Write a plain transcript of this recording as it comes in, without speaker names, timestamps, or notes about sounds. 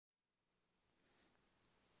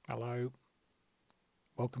Hello,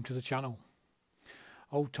 welcome to the channel.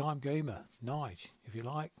 Old time gamer, Nige, if you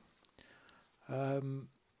like. Um,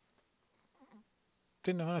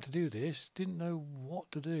 didn't know how to do this, didn't know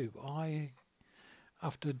what to do.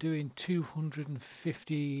 After doing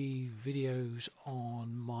 250 videos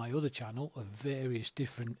on my other channel of various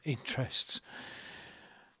different interests,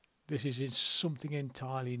 this is something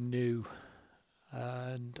entirely new,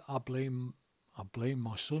 and I blame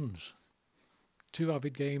my sons. Two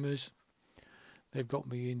avid gamers, they've got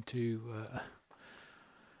me into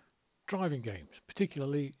driving games,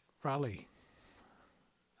 particularly rally.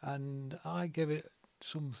 And I gave it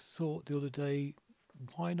some thought the other day,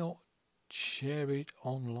 why not share it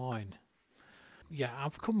online? Yeah,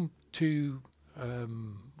 I've come to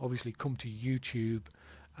obviously come to YouTube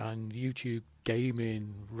and YouTube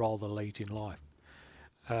gaming rather late in life,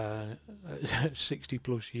 uh, 60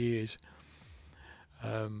 plus years,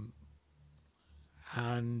 um,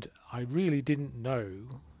 and I really didn't know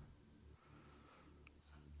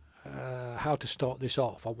how to start this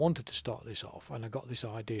off. I wanted to start this off, and I got this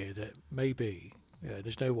idea that maybe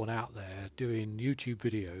there's no one out there doing YouTube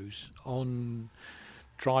videos on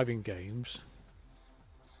driving games,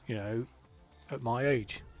 you know, at my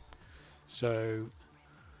age. So,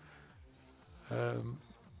 um,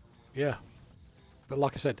 yeah. But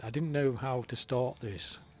like I said, I didn't know how to start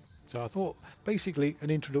this. So I thought basically an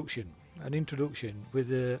introduction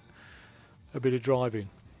with a bit of driving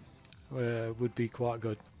would be quite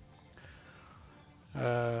good.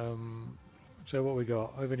 Um, so what we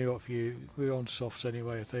got? I've only got a few. We're on softs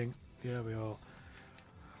anyway, I think. Yeah, we are.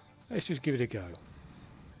 Let's just give it a go.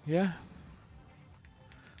 Yeah,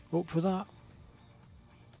 up for that.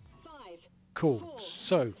 Five, Cool. four,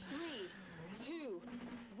 So, three, two,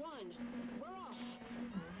 one. We're off.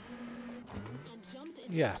 And jumped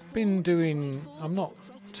into yeah, that been hole doing. right I'm full not of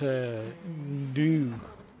crest uh, racing. new.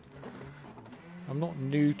 I'm not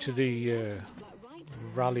new to the Flat right.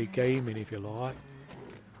 rally gaming, if you like.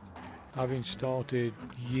 Having started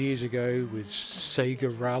years ago with Sega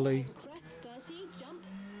Left four Rally, over crest 30. Jump.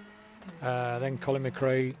 then Colin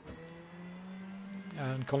McRae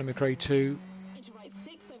and Colin McRae 2. Into right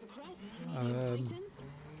six over crest. Medium Um, tighten.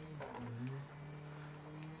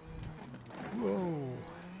 whoa.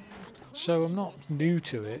 And So I'm crest. not Left new six.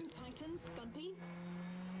 to it, Long tightens. Bumpy.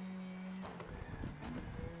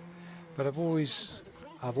 but Five over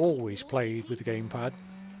I've crest. always Long played with 80. the gamepad,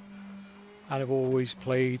 and I've always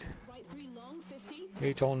played Right three long 50.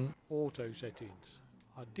 it on auto settings.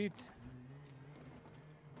 I did.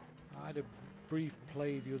 I had a brief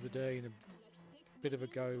play the other day and a Left six. bit of a Medium.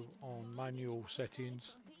 go Tightens on wide. Into manual right six.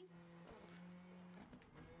 settings, Bumpy.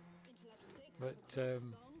 Into left six. but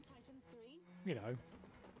Long tightens 3. you know,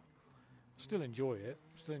 still enjoy it.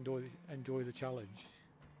 Still enjoy the challenge.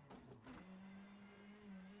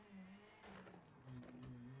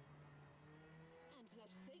 And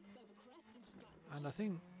left six over crest into flat And right. I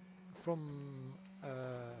think from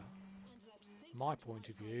And left six my into point right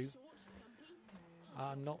of five view, short. Bumpy. And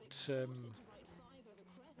I'm left not. six short into right five over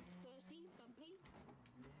crest 30. Bumpy.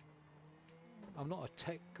 I'm not a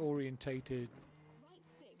tech orientated Right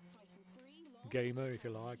six tighten 3 long. gamer, if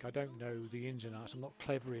you Crest like. I into don't long know the tightens ins and outs. I'm 50. not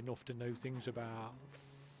clever enough to know things about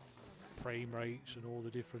frame rates and all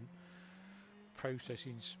the different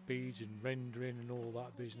processing speeds and rendering and all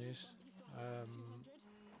that Caution, business. bumpy side over Um, 200.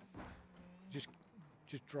 just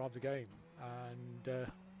just drive the game, and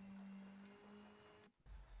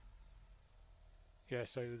yeah.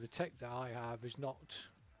 So the tech that I have is not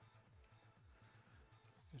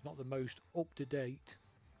the most up to date,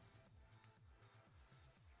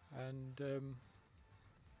 and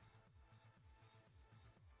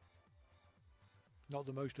not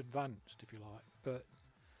the most advanced, if you like. But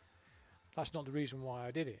that's not the reason why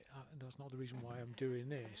I did it. That's not the reason why I'm doing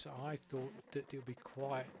this. I thought that it would be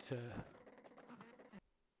quite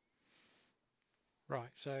right.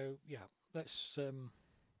 So yeah, let's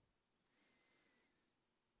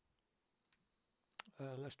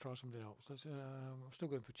try something else. I'm still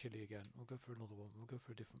going for chili again. We'll go for another one. We'll go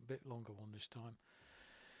for a different, bit longer one this time.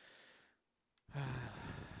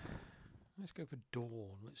 Let's go for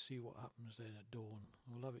dawn. Let's see what happens then at dawn.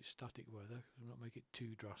 We'll have it static weather because we'll not make it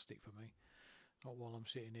too drastic for me. Not while I'm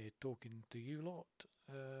sitting here talking to you lot.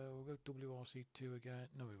 We'll go WRC2 again.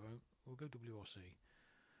 No, we won't. We'll go WRC.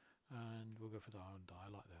 And we'll go for the Hyundai. I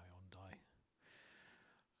like the Hyundai.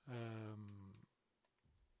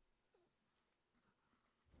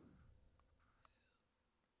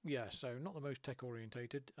 Yeah, so not the most tech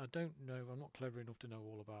orientated. I don't know. I'm not clever enough to know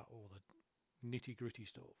all about all the nitty gritty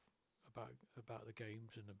stuff about the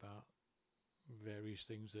games and about various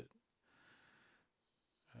things that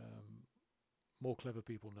um, more clever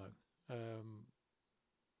people know.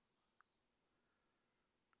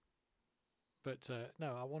 But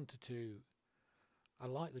no, I wanted to. I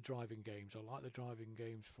like the driving games. I like the driving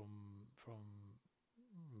games from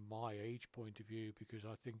my age point of view because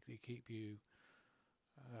I think they keep you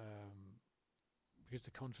because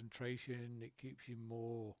the concentration it keeps you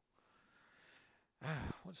more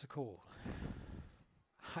what's it called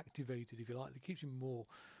activated if you like. It keeps you more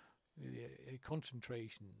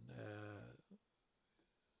concentration.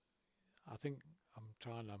 I think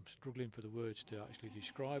I'm struggling for the words to actually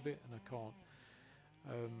describe it, and I can't.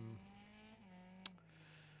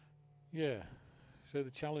 Yeah. So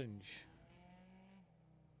the challenge.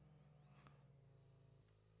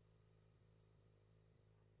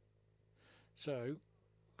 So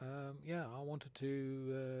yeah, I wanted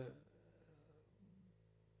to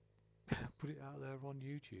put it out there on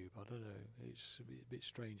YouTube. I don't know. It's a bit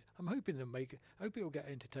strange. I'm hoping they'll make it. I hope it'll get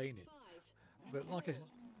entertaining. But like I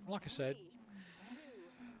said,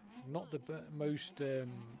 not the most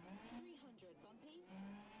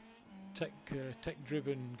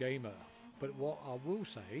tech-driven gamer. But what I will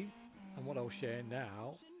say, and what I'll share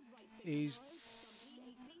now, is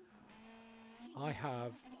I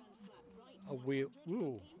have a wheel.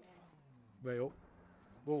 Whoa, way up.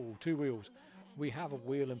 Whoa, 2 wheels. We have a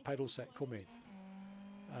wheel and pedal set coming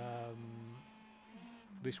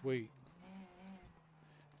this week,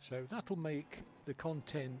 so that'll make the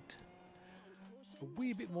content a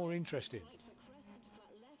wee bit more interesting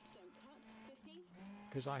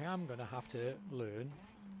because I am going to have to learn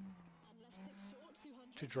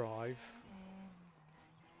to drive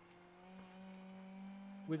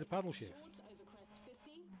with a paddle shift.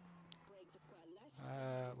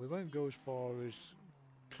 We won't go as far as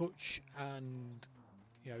clutch and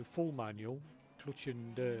full manual, clutch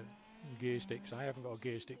and gear sticks. I haven't got a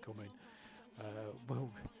gear stick coming. We'll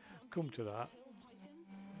come to that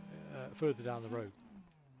further down the road.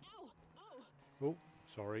 Oh,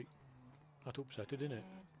 sorry, that upset it, didn't it?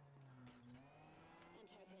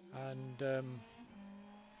 And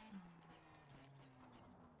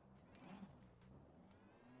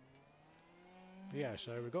yeah,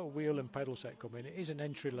 so we've got a wheel and pedal set coming. It is an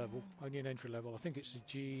entry level, only an entry level. I think it's a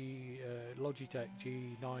Logitech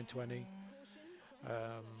G920.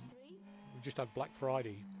 We just had Black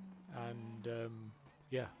Friday, and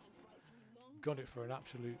yeah, got it for an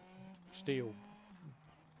absolute steal,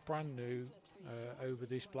 brand new over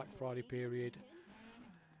this Black Friday period.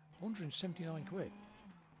 179 quid.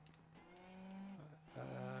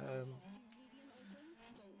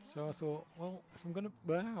 So I thought, well, if I'm gonna,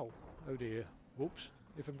 wow, oh dear, whoops,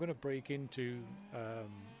 if I'm gonna break into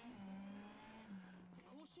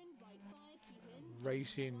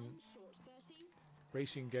racing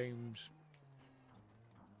games,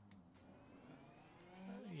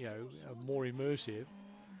 more immersive,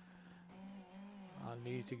 I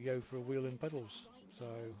need to go for a wheel and pedals. So,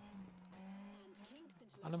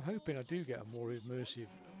 and I'm hoping I do get a more immersive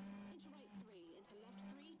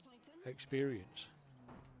experience.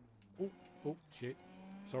 Oh shit,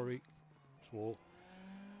 sorry, swore.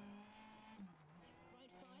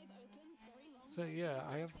 So yeah,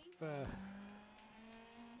 I have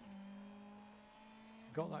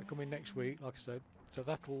got that coming next week, like I said. So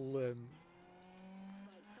that'll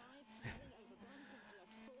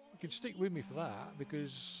you can stick with me for that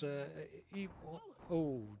because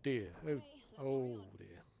oh dear, oh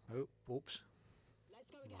dear, oh whoops,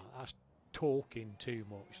 that's talking too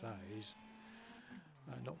much. That is.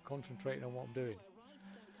 Not concentrating on what I'm doing.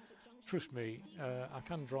 Trust me, I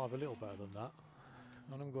can drive a little better than that.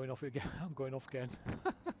 And I'm going off again. I'm going off again.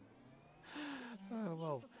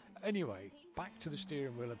 Well, anyway, back to the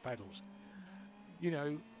steering wheel and pedals.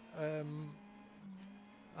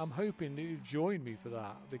 I'm hoping that you join me for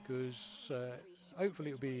that because hopefully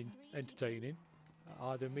it'll be entertaining.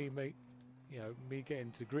 Either me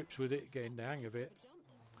getting to grips with it, getting the hang of it,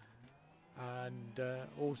 and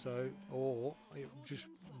also, or it'll just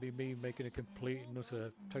be me making a complete and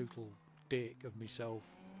utter total dick of myself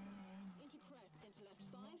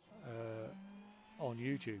on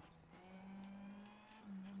YouTube.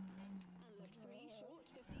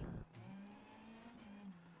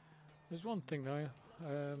 There's one thing though,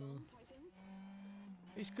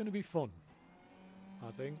 it's going to be fun,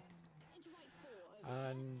 I think,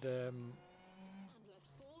 and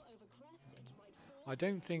I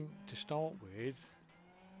don't think to start with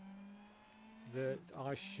that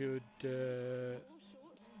I should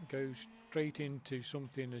go straight into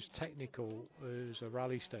something as technical as a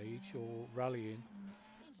rally stage or rallying.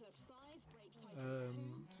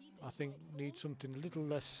 I think need something a little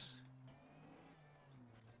less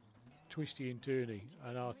twisty and turny,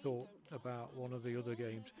 and I thought about one of the other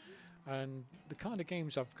games, and the kind of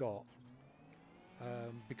games I've got,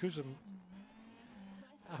 because I'm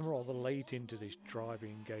rather late into this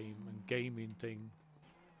driving game and gaming thing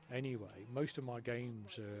anyway. Most of my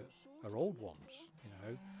games are old ones, you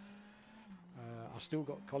know. I still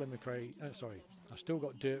got Colin McRae, sorry, I still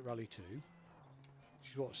got Dirt Rally 2,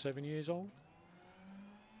 which is what, 7 years old?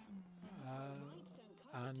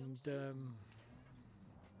 And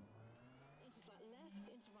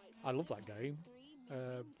I love that game.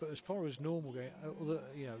 But as far as normal game, other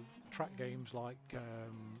track games like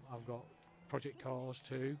I've got Project Cars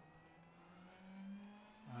 2,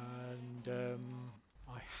 and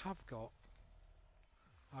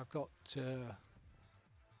I've got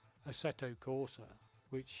Assetto Corsa,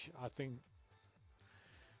 which I think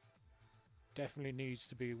definitely needs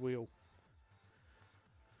to be a wheel.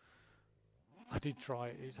 I did try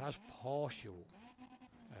it. It has partial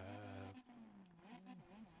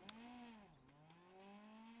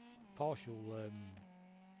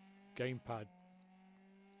gamepad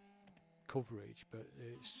coverage, but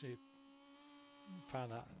it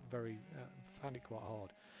found it quite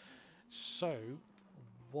hard. So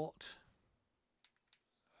what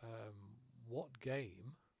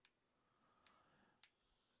game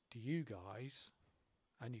do you guys,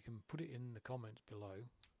 and you can put it in the comments below,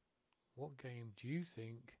 what game do you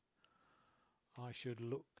think I should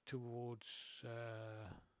look towards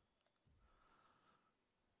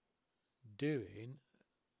doing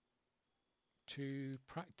to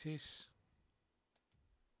practice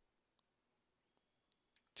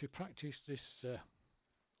this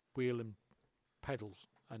wheel and pedals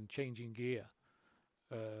and changing gear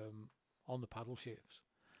on the paddle shifts?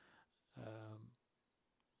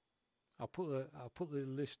 I'll put the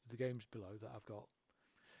list of the games below that I've got.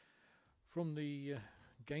 From the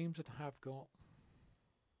games that I have got,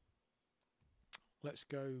 let's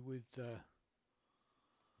go with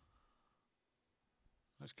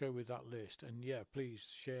that list. And yeah, please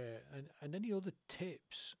share and any other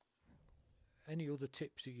tips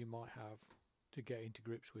that you might have to get into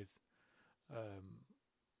grips with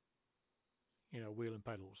wheel and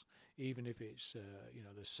pedals, even if it's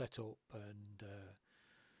the setup and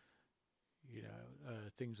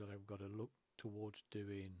things that I've got to look towards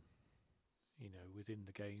doing within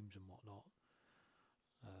the games and whatnot.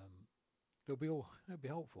 It'll be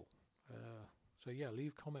helpful. So yeah,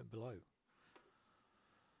 leave a comment below.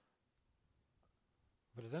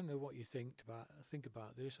 But I don't know what you think about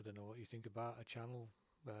this. I don't know what you think about a channel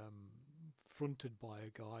fronted by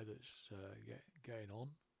a guy that's getting on.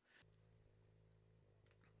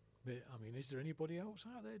 But I mean, is there anybody else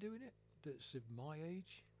out there doing it that's of my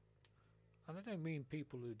age? And I don't mean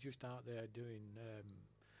people who are just out there doing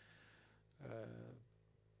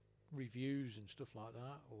reviews and stuff like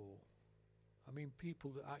that, or I mean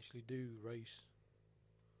people that actually do race,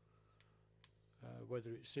 whether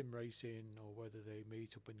it's sim racing or whether they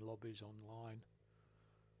meet up in lobbies online.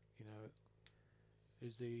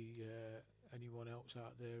 Is there anyone else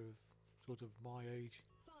out there of sort of my age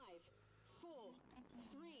 5, 4,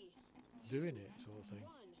 3, doing it sort of thing?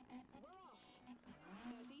 1. We're off.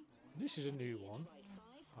 30. This is a new one. Right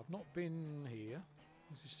 5. I've not been here.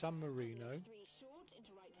 This is San Marino, 3 short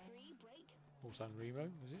into right 3. Brake. or San Remo.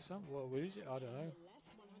 Is it San? Well, where is it? I don't know.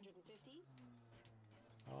 Left 150.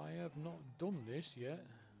 I have not done this yet.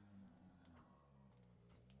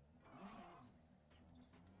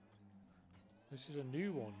 This is a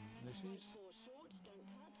new one. This is. 4 short. Don't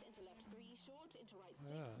cut into left 3 short into right 6.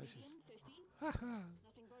 Ah, this is. Medium 50. Haha.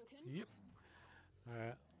 Nothing broken. Yep.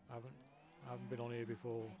 I haven't been on here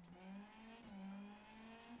before.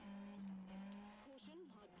 Caution.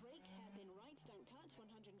 Hard brake. Hairpin right. Don't cut.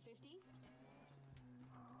 150.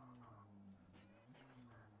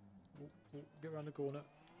 Oh, get around the corner.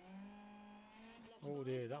 Left Oh 5,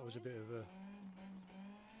 dear, that was a bit of a.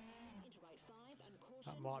 into right 5 and caution.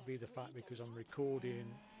 That might be the left 3, fact because don't I'm cut. recording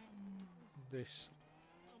this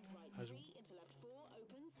And right as 3 into left 4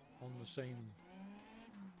 opens. on the same.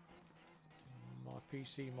 My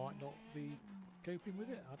PC might not be coping with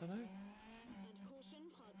it. I don't know. And caution.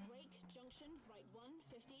 Hard brake. Junction. Right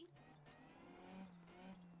 150.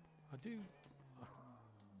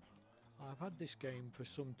 I've had this game for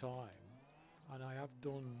some time, and I have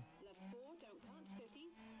done. Left 4. Don't cut.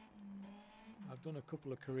 50. I've done a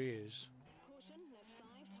couple of careers, Caution. Left 5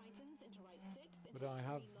 tightens into right 6. Into but I left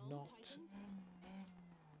have 3 long, not. tightens.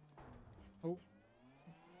 Oh,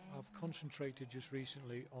 I've concentrated just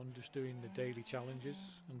recently on just doing the daily challenges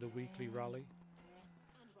and the weekly rally,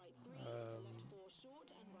 And right 3 into left um, 4 short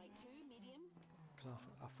and right 2 medium. because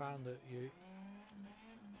I found that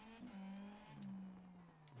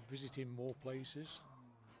visiting more places.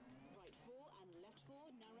 Right 4 and left 4,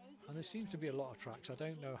 narrows. And there seems to be a lot of tracks. I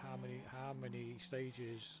don't know how many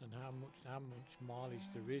stages and how much mileage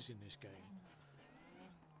there is in this game.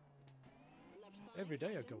 Left 5, Every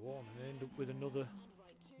day I go on and end up with another, and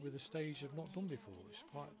right 2. with a stage I've not done before. It's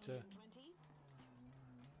quite. 20.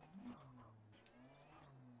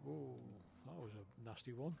 Oh, that was a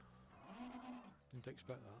nasty one. Didn't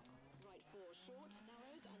expect that. Right 4 short,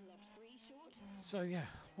 narrows, and left 3 short. So yeah,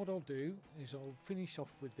 what I'll do is I'll finish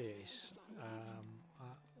off with this.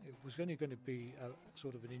 It was only going to be a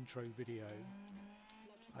sort of an intro video.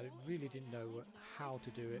 I really didn't know how to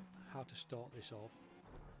do it, how to start this off.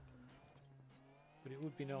 But it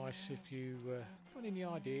would be nice if you got any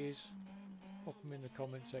ideas, pop them in the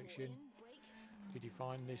comment section. Brake. Did you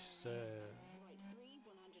find this Right 3,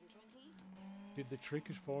 120. did the trick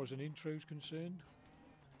as far as an intro is concerned?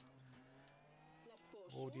 Left 4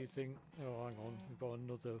 Or short. do you think, oh hang on, we've got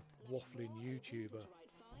another waffling YouTuber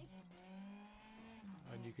Right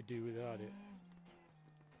 5. and you could do without it?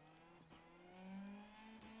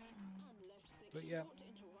 And left 6 But yeah, short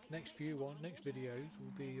into right next 6, next videos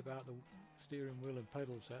will be about the steering wheel and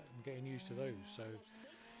pedal set and getting used to those. So left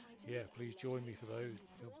 6, tightens, yeah, please join me for those.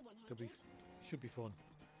 four, They'll be, should be fun.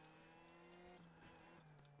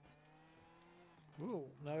 Oh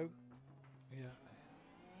no, yeah.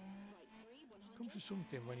 Right 3, 100. Comes to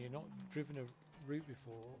something when you're not driven a route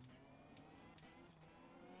before.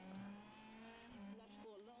 Left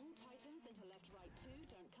 4 long, tightens into left right 2,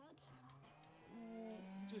 don't cut.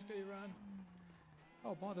 Just get around.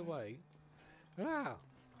 Oh, by the way, no.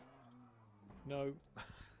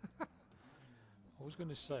 I was going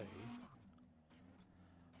to say,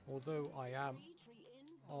 although I am 3, 3 in,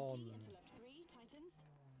 on into left 3, tightens.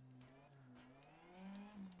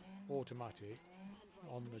 automatic And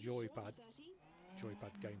right on the 3 short, joypad,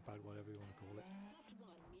 30. gamepad, whatever you want to call it. Left 1,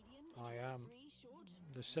 medium. I am 3 short.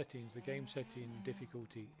 the settings, the game setting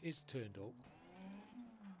difficulty is turned up.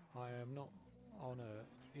 I am not on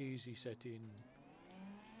a easy setting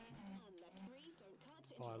And left 3, don't cut.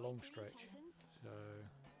 Into by a right long 3, stretch. tightens. So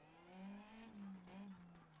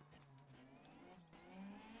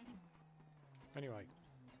anyway,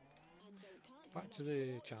 And don't cut. back Left to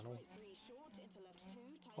the 4, channel. Right 3 short, into left 2,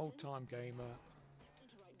 tightens. Old time gamer.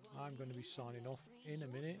 Into right 1, I'm going to be medium, signing left off 3 in a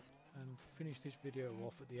short. minute and finish this video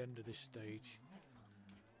off at the end of this stage.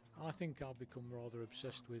 I think I've become rather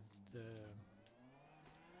obsessed with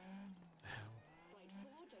Right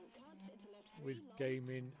 4, don't cut. Into left 3, with long.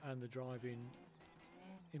 gaming and the driving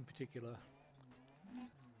in particular.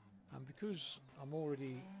 And because I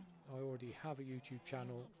already have a YouTube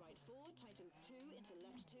channel And right 4, tightens 2, into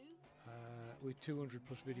left 2. with 200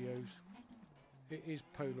 plus videos, it is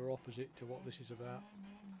polar opposite to what this is about.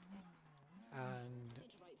 And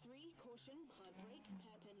Into right 3, caution, hard brake,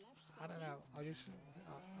 hairpin left. I don't know,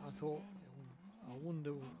 I thought, I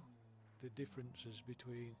wonder the differences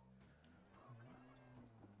between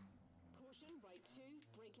Caution, right 2,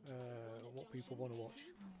 brake into right 1, what people want to watch.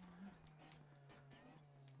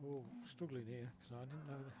 Oh, struggling here because I didn't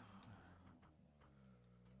know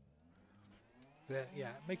that.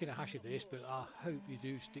 Yeah, making a hash of this, but I hope you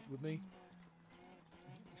do stick with me.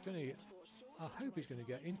 It's going to. I hope it's going to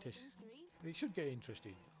get interesting. It should get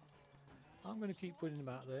interesting. I'm going to keep putting them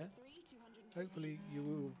out there. Hopefully you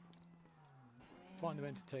will find them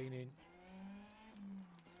entertaining.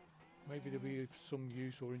 Maybe they'll be of some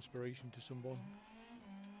use or inspiration to someone.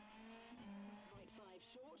 Right 5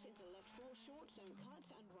 short, into left 4 short, don't cut,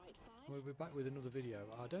 and right 5. We'll be back with another video.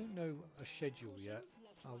 I don't know a schedule yet.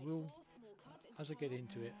 Left I right will, 4, small cut, into as I get right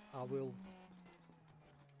into it, I will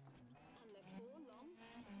and left 4 long.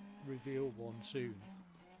 reveal one soon.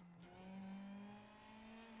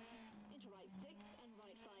 Into right 6 and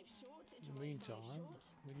right 5 short. Into In the right 5 meantime, short.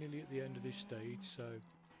 we're nearly at the end of this stage, so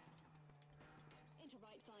Into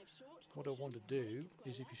right 5 short. what I want to do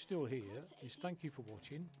is, if you're still here, is thank you for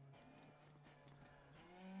watching.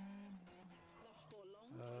 Left 4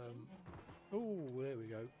 long. Oh, there we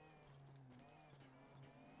go. And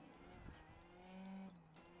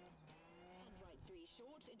right 3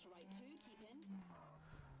 short, into right 2, keep in.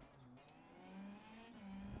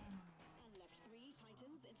 And left 3,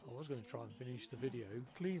 tightens, into I was left going to 2, try and medium. finish the video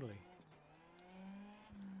cleanly.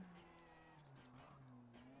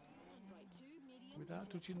 And right 2, medium. Without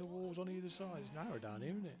into touching left the 4, walls on open. either side. It's narrow down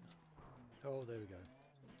here, isn't it? Oh, there we go.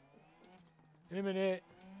 In a minute.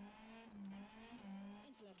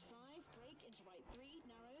 Into left 5, brake, into right 3,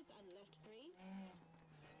 narrows, and left 3.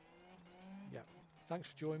 Yeah. Thanks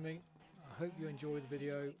for joining me. I hope you enjoy the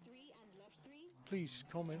video. Right 3 and left 3. Please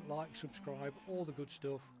comment, like, subscribe, all the good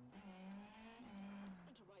stuff.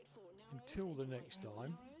 Into right 4, narrows. Until the into next right 4,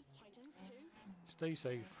 time. narrows, Stay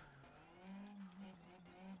safe.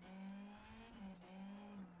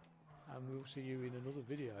 And we'll see you in another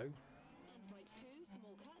video And right 2,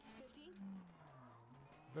 small cut, 50.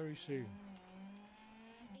 very soon.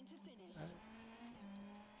 Into finish.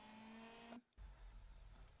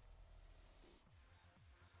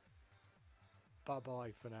 Bye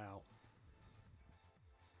bye for now.